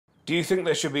Do you think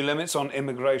there should be limits on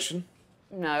immigration?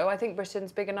 No, I think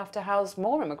Britain's big enough to house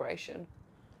more immigration.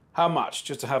 How much,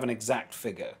 just to have an exact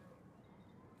figure?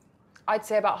 I'd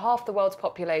say about half the world's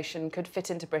population could fit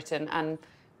into Britain and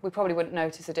we probably wouldn't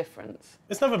notice a difference.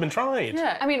 It's never been tried.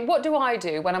 Yeah, I mean, what do I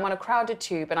do when I'm on a crowded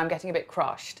tube and I'm getting a bit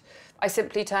crushed? I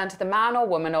simply turn to the man or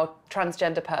woman or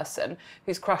transgender person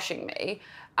who's crushing me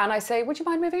and I say, would you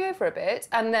mind moving over a bit?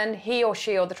 And then he or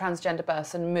she or the transgender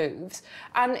person moves.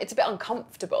 And it's a bit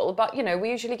uncomfortable, but, you know, we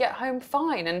usually get home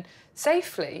fine and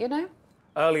safely, you know?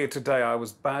 Earlier today, I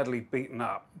was badly beaten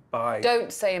up by...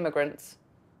 Don't say immigrants.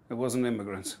 It wasn't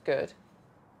immigrants. Good.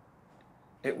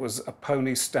 It was a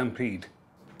pony stampede.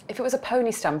 If it was a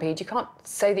pony stampede, you can't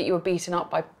say that you were beaten up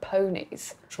by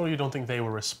ponies. Surely you don't think they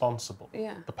were responsible?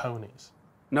 Yeah. The ponies?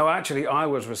 No, actually, I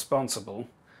was responsible.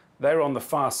 They were on the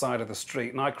far side of the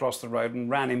street, and I crossed the road and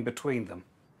ran in between them.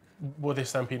 Were they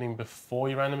stampeding before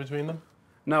you ran in between them?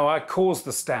 No, I caused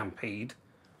the stampede.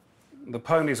 The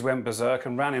ponies went berserk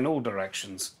and ran in all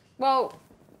directions. Well,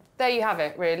 there you have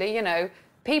it, really. You know,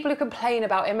 people who complain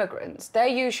about immigrants, they're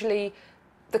usually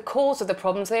the cause of the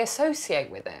problems they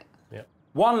associate with it. Yeah.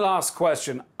 One last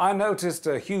question. I noticed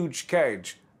a huge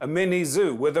cage, a mini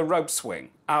zoo with a rope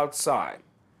swing outside.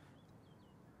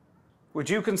 Would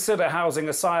you consider housing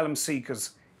asylum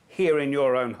seekers here in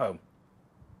your own home?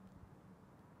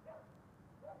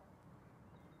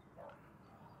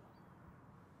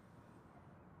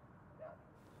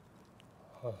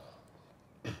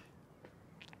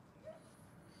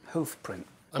 Hoof print.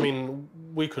 I mean,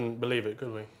 we couldn't believe it,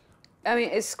 could we? I mean,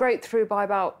 it's scraped through by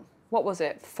about, what was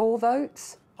it, 4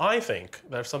 votes? I think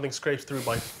that if something scrapes through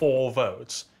by 4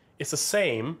 votes, it's the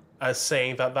same as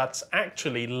saying that that's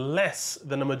actually less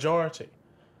than a majority.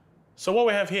 So what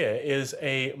we have here is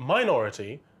a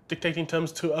minority dictating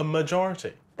terms to a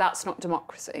majority. That's not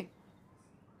democracy.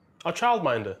 Our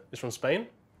childminder is from Spain.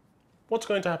 What's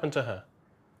going to happen to her?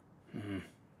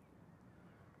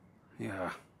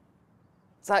 Yeah.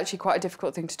 It's actually quite a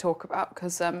difficult thing to talk about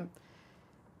because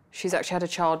she's actually had a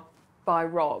child by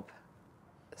Rob,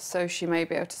 so she may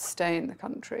be able to stay in the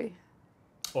country.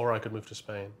 Or I could move to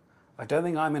Spain. I don't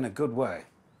think I'm in a good way.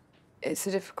 It's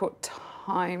a difficult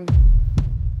time.